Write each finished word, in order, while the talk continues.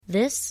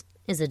This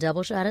is a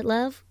Double Shot at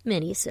Love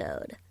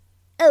mini-sode.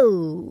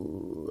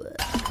 Oh.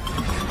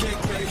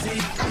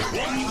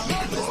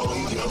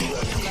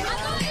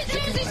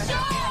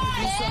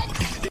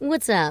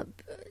 What's up,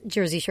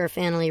 Jersey Shore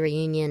Family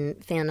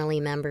Reunion family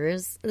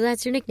members?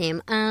 That's your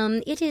nickname.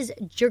 It is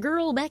your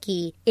girl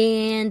Becky,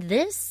 and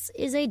this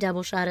is a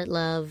Double Shot at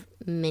Love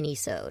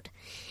mini-sode.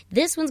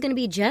 This one's going to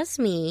be just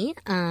me,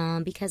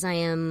 because I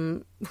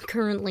am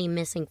currently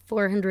missing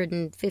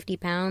 450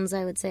 pounds,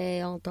 I would say,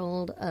 all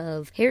told,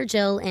 of hair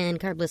gel and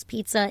carbless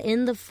pizza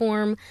in the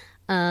form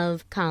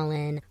of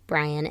Colin,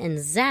 Brian, and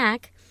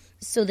Zach.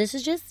 So this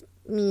is just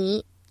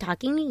me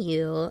talking to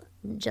you,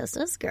 just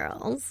us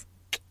girls.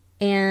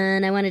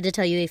 And I wanted to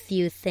tell you a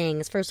few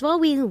things. First of all,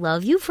 we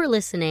love you for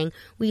listening.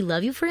 We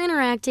love you for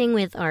interacting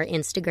with our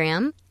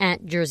Instagram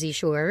at Jersey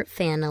Shore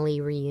Family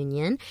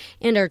Reunion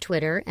and our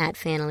Twitter at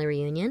Family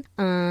Reunion.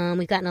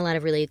 We've gotten a lot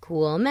of really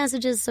cool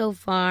messages so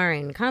far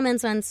and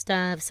comments on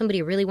stuff.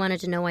 Somebody really wanted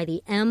to know why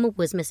the M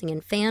was missing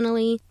in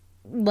family.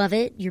 Love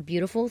it. You're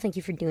beautiful. Thank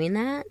you for doing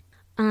that.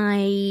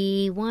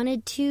 I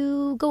wanted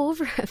to go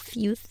over a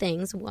few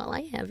things while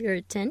I have your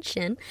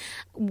attention.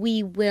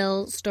 We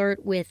will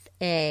start with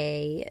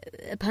a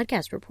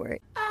podcast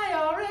report.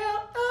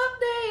 IRL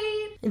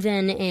update.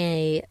 Then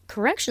a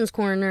corrections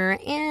corner,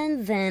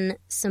 and then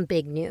some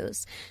big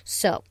news.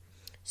 So,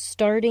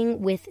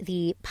 starting with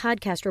the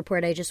podcast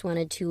report, I just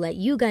wanted to let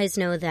you guys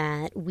know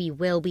that we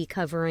will be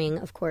covering,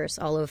 of course,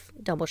 all of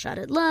Double Shot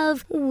at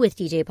Love with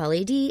DJ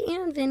Pauly D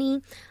and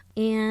Vinny.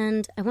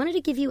 And I wanted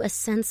to give you a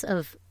sense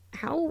of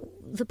how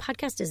the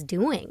podcast is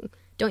doing.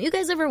 Don't you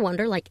guys ever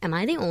wonder, am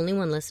I the only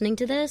one listening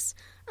to this?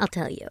 I'll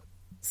tell you.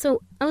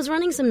 So I was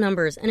running some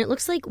numbers, and it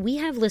looks like we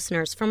have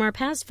listeners from our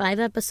past 5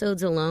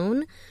 episodes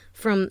alone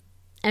from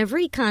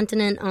every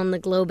continent on the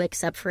globe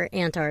except for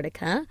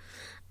Antarctica.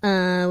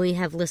 We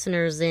have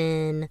listeners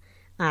in,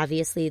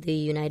 obviously, the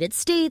United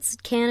States,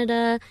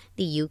 Canada,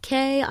 the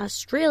UK,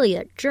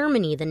 Australia,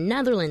 Germany, the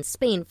Netherlands,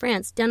 Spain,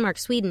 France, Denmark,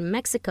 Sweden,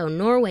 Mexico,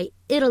 Norway,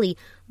 Italy,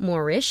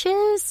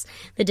 Mauritius,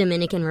 the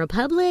Dominican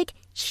Republic,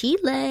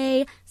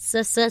 Chile,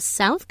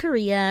 South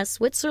Korea,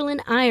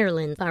 Switzerland,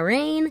 Ireland,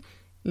 Bahrain,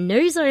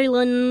 New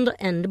Zealand,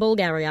 and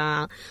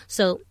Bulgaria.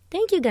 So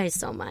thank you guys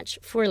so much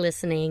for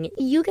listening.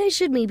 You guys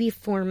should maybe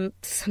form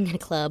some kind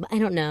of club. I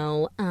don't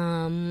know.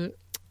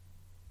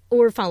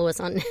 Or follow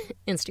us on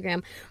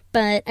Instagram.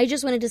 But I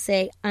just wanted to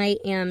say I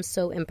am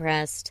so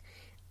impressed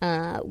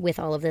with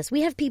all of this.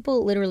 We have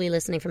people literally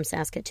listening from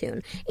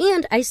Saskatoon.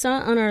 And I saw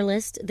on our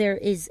list there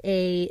is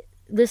a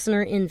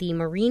listener in the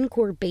Marine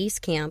Corps base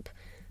camp,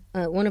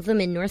 one of them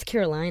in North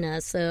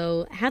Carolina.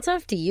 So hats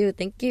off to you.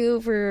 Thank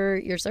you for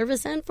your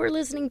service and for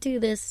listening to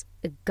this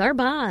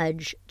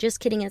garbage. Just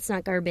kidding, it's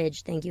not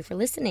garbage. Thank you for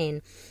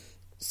listening.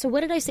 So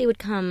what did I say would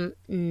come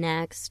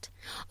next?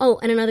 Oh,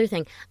 and another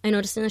thing. I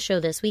noticed in the show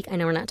this week, I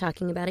know we're not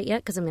talking about it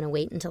yet because I'm going to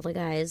wait until the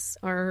guys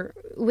are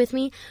with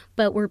me,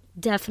 but we're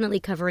definitely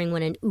covering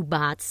what an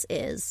UBOTS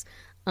is.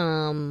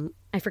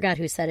 I forgot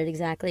who said it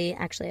exactly.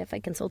 Actually, if I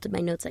consulted my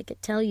notes, I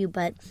could tell you,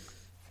 but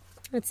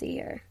let's see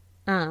here.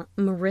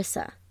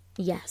 Marissa.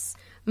 Yes.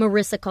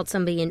 Marissa called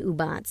somebody an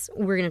UBOTS.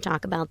 We're going to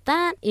talk about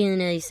that in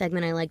a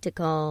segment I like to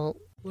call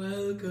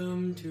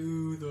Welcome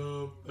to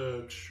the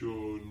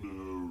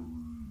Factionary.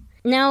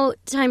 Now,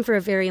 time for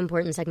a very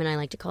important segment I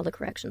like to call the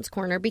Corrections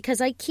Corner,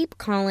 because I keep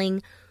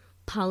calling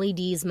Pauly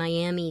D's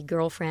Miami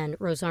girlfriend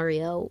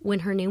Rosario when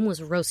her name was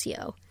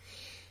Rocio.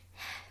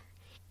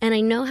 And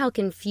I know how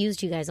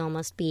confused you guys all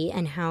must be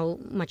and how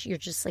much you're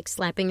just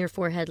slapping your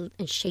forehead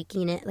and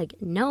shaking it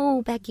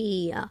no,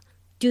 Becky,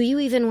 do you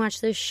even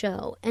watch this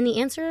show? And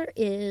the answer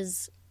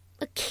is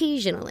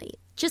occasionally.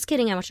 Just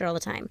kidding, I watch it all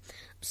the time.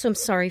 So I'm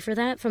sorry for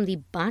that from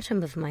the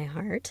bottom of my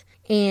heart.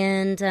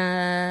 And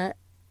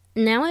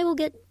now I will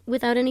get,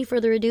 without any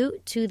further ado,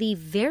 to the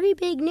very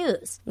big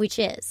news, which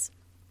is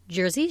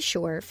Jersey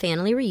Shore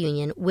Family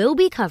Reunion will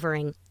be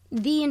covering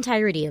the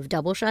entirety of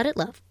Double Shot at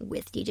Love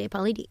with DJ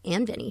Pauly D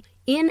and Vinny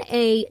in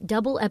a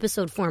double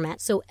episode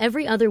format. So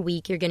every other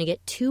week you're going to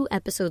get 2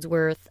 episodes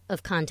worth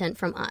of content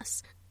from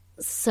us.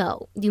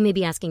 So you may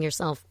be asking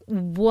yourself,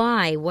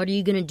 why? What are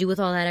you going to do with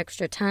all that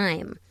extra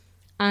time?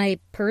 I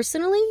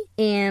personally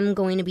am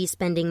going to be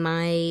spending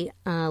my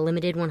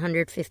limited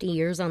 150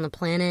 years on the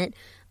planet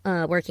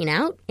working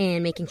out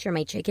and making sure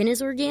my chicken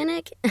is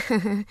organic.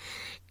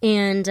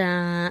 And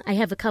I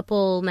have a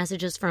couple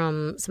messages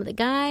from some of the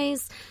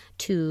guys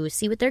to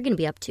see what they're going to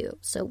be up to.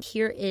 So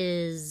here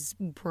is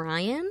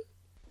Brian.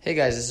 Hey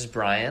guys, this is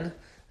Brian.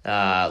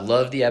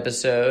 Love the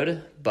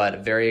episode, but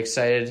very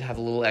excited to have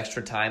a little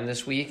extra time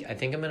this week. I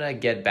think I'm going to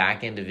get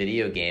back into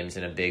video games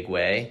in a big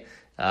way.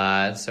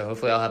 So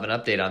hopefully I'll have an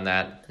update on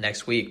that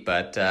next week,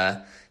 but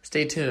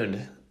stay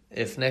tuned.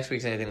 If next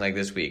week's anything like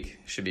this week,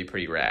 it should be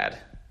pretty rad.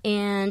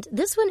 And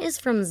this one is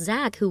from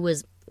Zach, who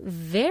was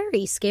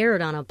very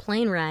scared on a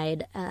plane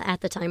ride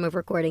at the time of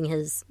recording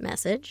his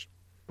message.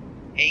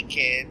 Hey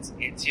kids,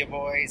 it's your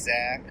boy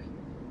Zach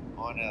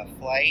on a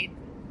flight,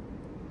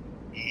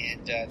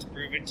 and it's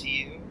proven to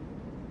you.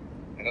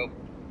 I hope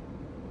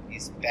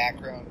this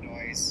background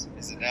noise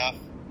is enough.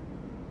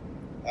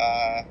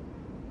 I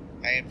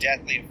am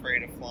deathly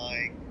afraid of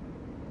flying,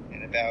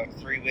 and about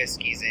 3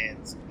 whiskeys in,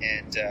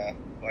 and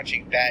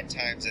watching Bad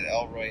Times at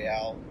El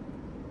Royale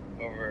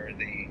over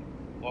the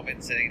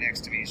woman sitting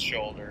next to me's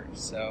shoulder.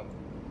 So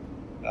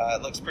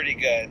it looks pretty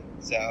good.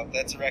 So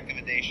that's a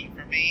recommendation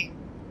from me.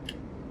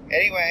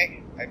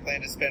 Anyway, I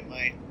plan to spend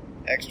my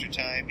extra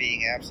time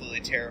being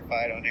absolutely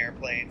terrified on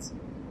airplanes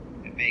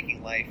and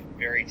making life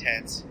very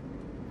tense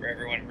for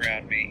everyone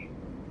around me.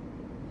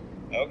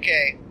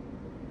 Okay.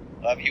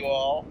 Love you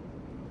all.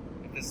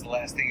 If this is the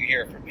last thing you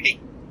hear from me.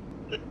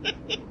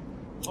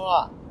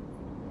 Mwah.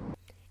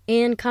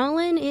 And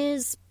Colin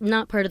is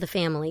not part of the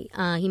family.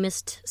 He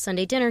missed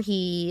Sunday dinner.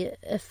 He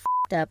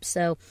f***ed up,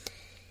 so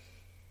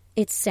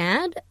it's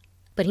sad,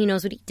 but he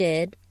knows what he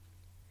did.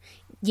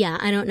 Yeah,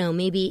 I don't know.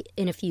 Maybe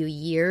in a few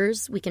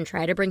years we can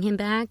try to bring him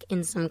back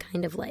in some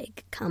kind of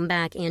like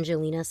comeback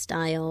Angelina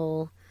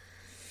style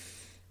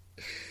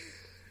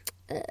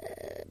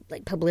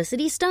like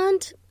publicity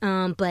stunt.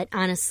 But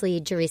honestly,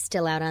 jury's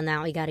still out on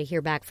that. We got to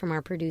hear back from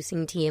our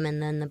producing team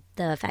and then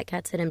the Fat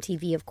Cats at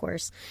MTV, of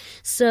course.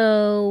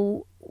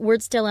 So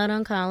word's still out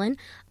on Colin.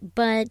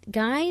 But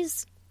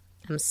guys,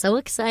 I'm so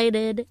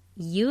excited.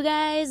 You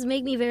guys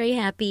make me very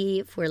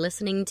happy for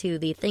listening to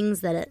the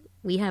things that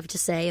we have to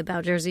say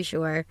about Jersey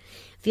Shore.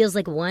 Feels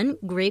like one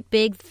great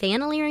big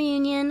family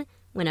reunion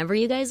whenever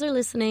you guys are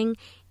listening,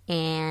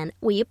 and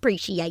we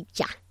appreciate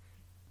ya.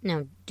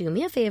 Now, do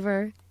me a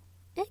favor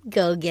and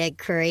go get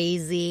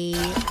crazy.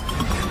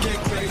 Get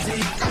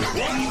crazy.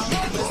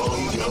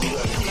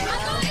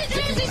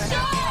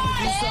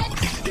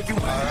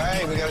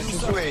 Alright, we got a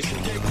situation.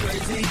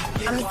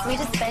 I'm the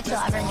sweetest bitch you'll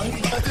ever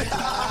meet.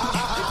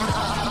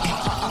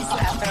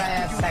 After I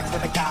have sex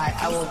with a guy,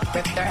 I will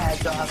rip their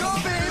heads off. Go,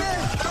 baby!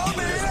 Go,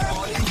 baby!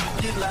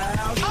 Get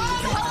loud.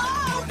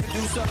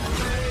 Do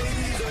something.